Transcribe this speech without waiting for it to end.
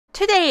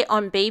Today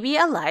on Baby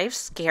Alive's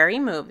Scary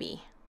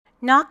Movie.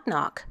 Knock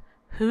knock,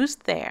 who's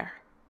there?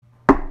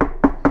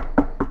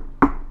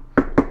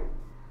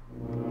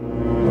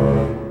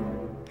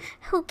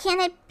 Who can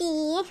it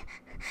be?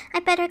 I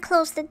better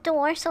close the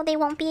door so they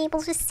won't be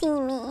able to see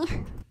me.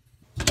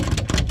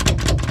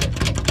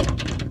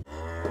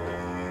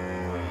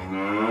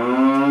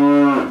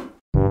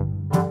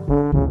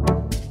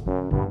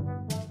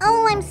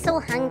 Oh, I'm so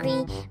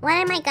hungry. What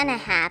am I gonna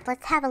have?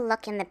 Let's have a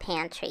look in the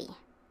pantry.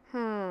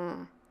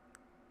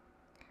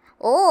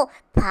 Oh,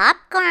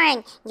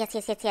 popcorn. Yes.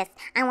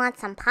 I want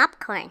some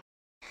popcorn.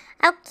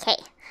 Okay,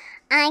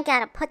 I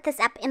gotta put this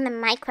up in the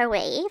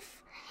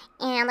microwave.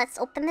 And let's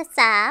open this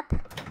up.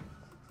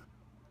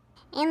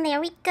 And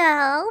there we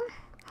go.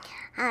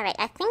 Alright,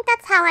 I think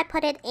that's how I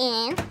put it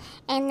in.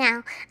 And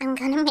now I'm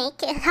gonna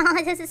make it.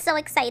 Oh, this is so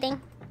exciting.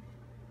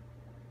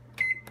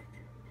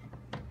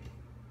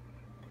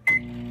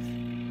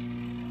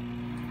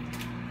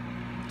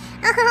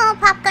 Oh,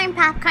 popcorn.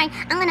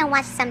 I'm gonna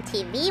watch some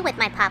TV with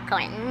my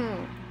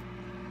popcorn.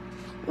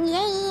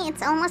 Yay,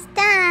 it's almost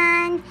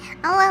done.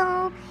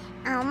 Oh,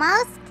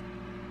 almost.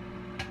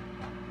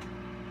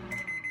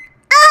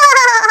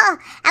 Oh,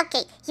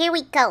 okay, here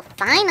we go.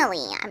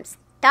 Finally, I'm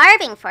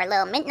starving for a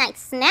little midnight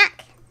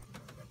snack.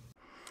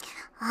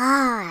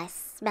 Oh, it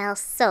smells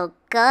so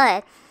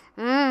good.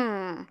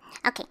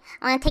 Okay,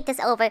 I'm gonna take this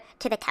over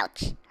to the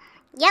couch.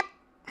 Yep.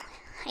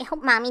 I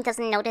hope Mommy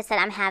doesn't notice that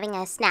I'm having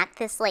a snack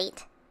this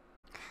late.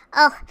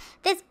 Oh,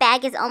 this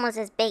bag is almost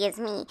as big as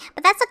me,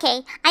 but that's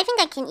okay. I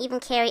think I can even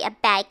carry a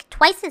bag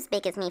twice as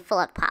big as me full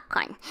of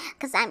popcorn,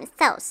 because I'm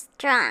so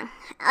strong.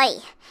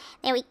 Oy,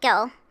 there we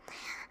go.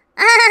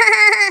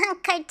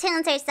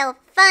 Cartoons are so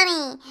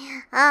funny.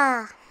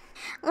 Oh,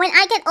 when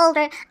I get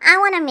older, I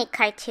want to make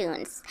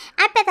cartoons.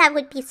 I bet that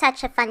would be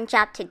such a fun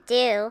job to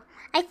do.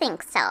 I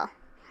think so.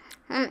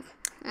 Oh,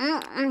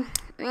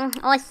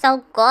 it's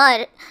so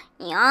good.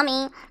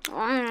 Yummy.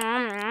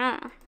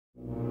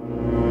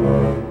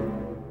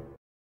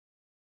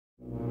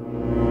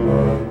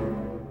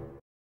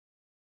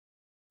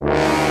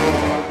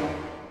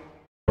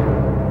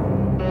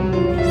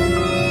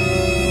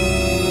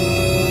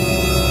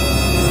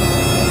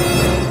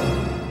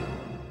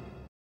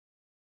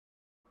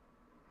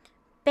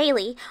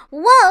 Bailey,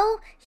 Whoa!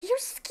 You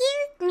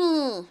scared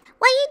me.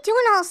 Why are you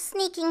doing all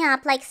sneaking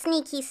up like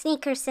sneaky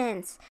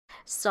sneakersons?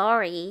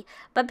 sorry,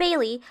 but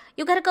Bailey,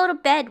 you gotta go to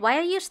bed. Why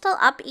are you still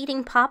up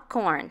eating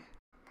popcorn?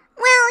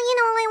 Well,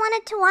 I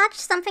wanted to watch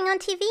something on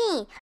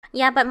TV.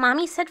 Yeah, but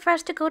Mommy said for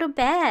us to go to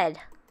bed.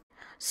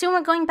 Soon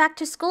we're going back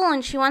to school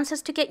and she wants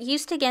us to get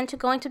used again to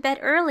going to bed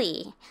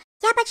early.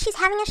 Yeah, but she's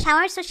having a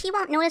shower so she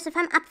won't notice if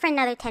I'm up for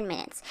another 10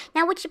 minutes.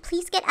 Now would you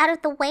please get out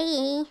of the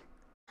way?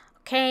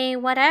 Okay,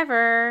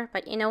 whatever,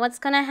 but you know what's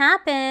gonna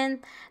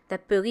happen? The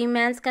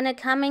boogeyman's gonna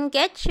come and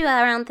get you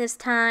around this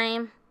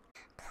time.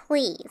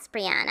 Please,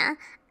 Brianna.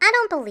 I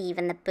don't believe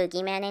in the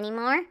boogeyman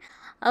anymore.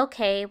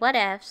 Okay, what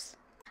ifs.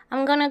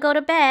 I'm gonna go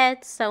to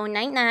bed, so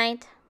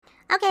night-night.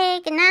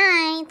 Okay, good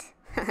night.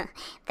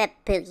 The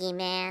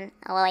boogeyman.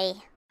 Oi.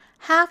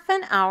 Half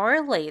an hour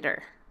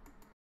later.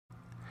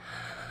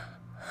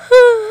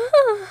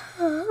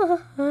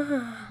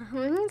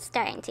 I'm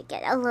starting to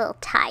get a little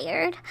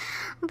tired,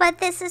 but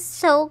this is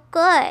so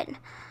good.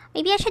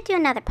 Maybe I should do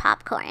another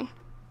popcorn.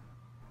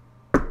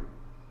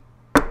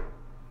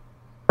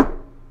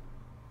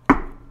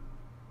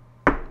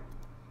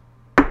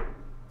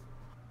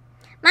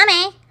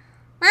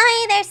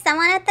 Mommy, there's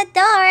someone at the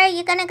door.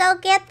 You gonna go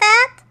get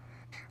that?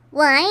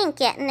 Well, I ain't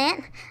getting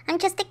it. I'm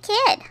just a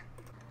kid.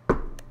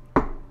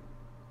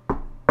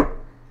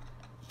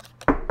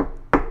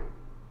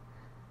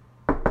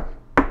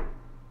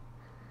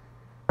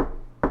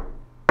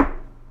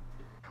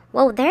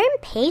 Whoa, they're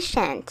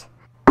impatient.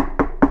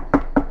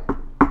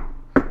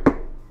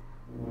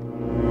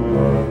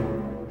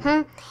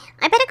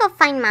 I better go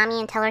find Mommy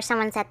and tell her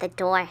someone's at the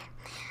door.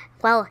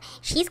 Well,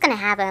 she's gonna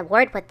have a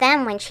word with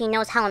them when she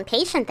knows how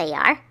impatient they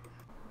are.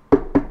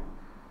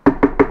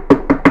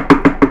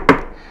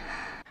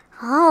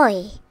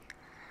 Oi,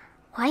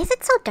 why is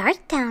it so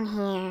dark down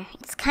here?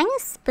 It's kind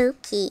of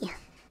spooky.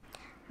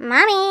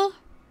 Mommy?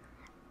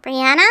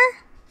 Brianna?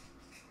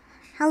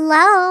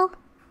 Hello?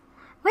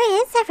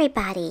 Where is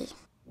everybody?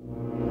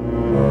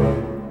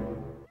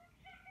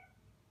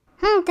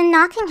 The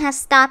knocking has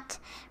stopped.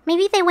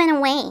 Maybe they went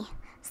away.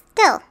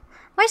 Still,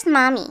 where's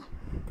Mommy?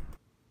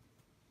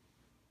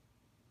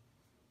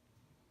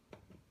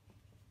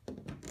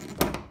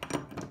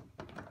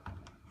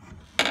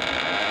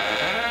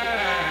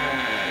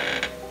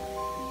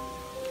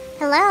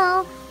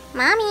 Hello?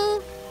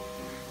 Mommy?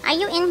 Are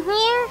you in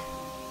here?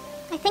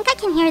 I think I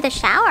can hear the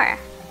shower.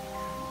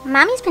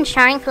 Mommy's been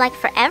showering for like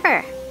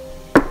forever.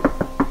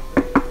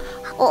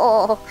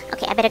 Oh,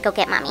 okay, I better go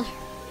get Mommy.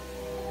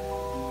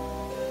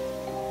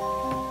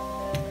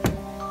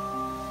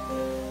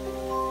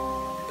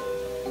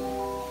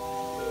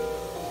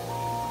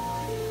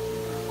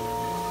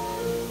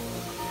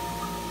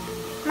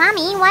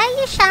 Mommy, why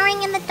are you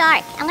showering in the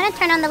dark? I'm gonna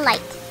turn on the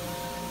light.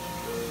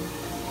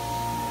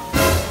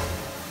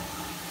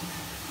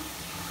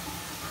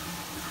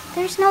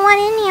 There's no one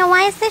in here.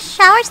 Why is this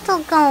shower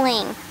still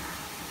going?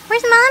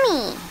 Where's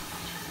Mommy?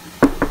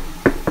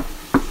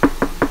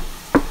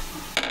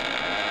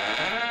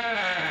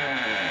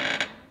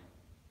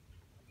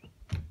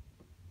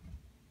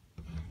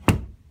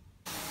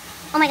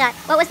 Oh my god,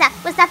 what was that?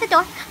 Was that the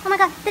door? Oh my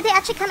god, did they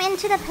actually come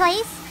into the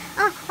place?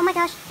 Oh my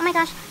gosh, I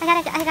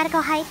gotta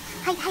go hide.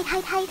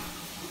 Hide.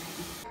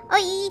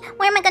 Oy,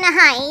 where am I gonna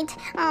hide?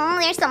 Oh,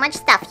 there's so much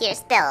stuff here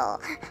still.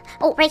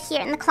 Oh, right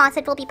here in the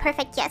closet will be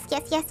perfect. Yes.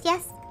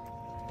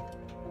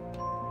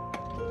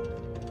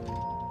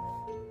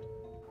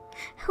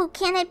 Who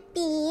can it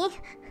be?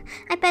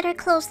 I better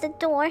close the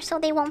door so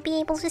they won't be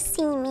able to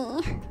see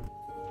me.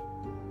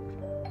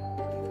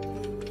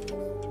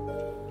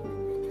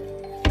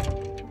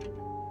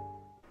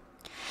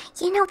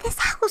 You know, this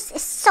house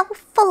is so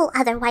full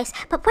otherwise,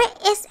 but where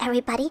is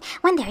everybody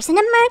when there's an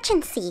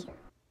emergency?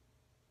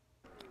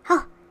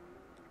 Oh,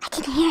 I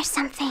can hear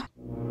something.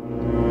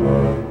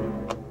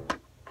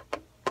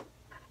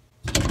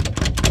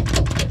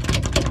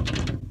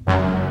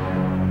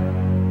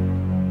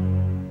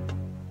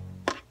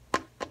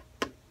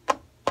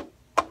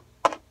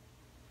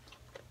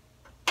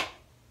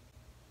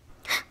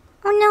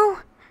 Oh no,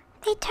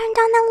 they turned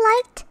on the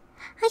light.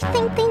 I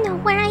think they know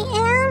where I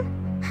am.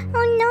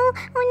 Oh no.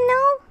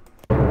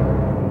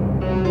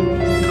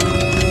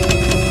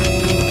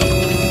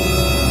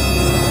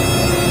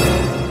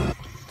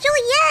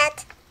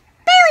 Juliet!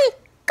 Bailey!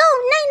 Go,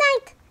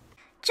 night-night!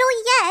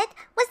 Juliet,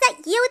 was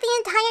that you the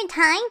entire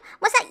time?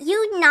 Was that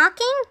you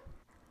knocking?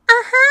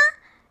 Uh-huh.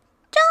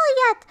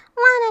 Juliet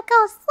wanna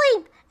go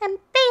sleep and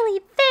Bailey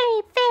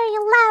very, very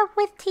loud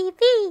with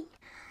TV.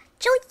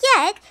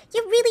 Juliet,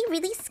 you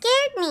really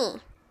scared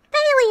me.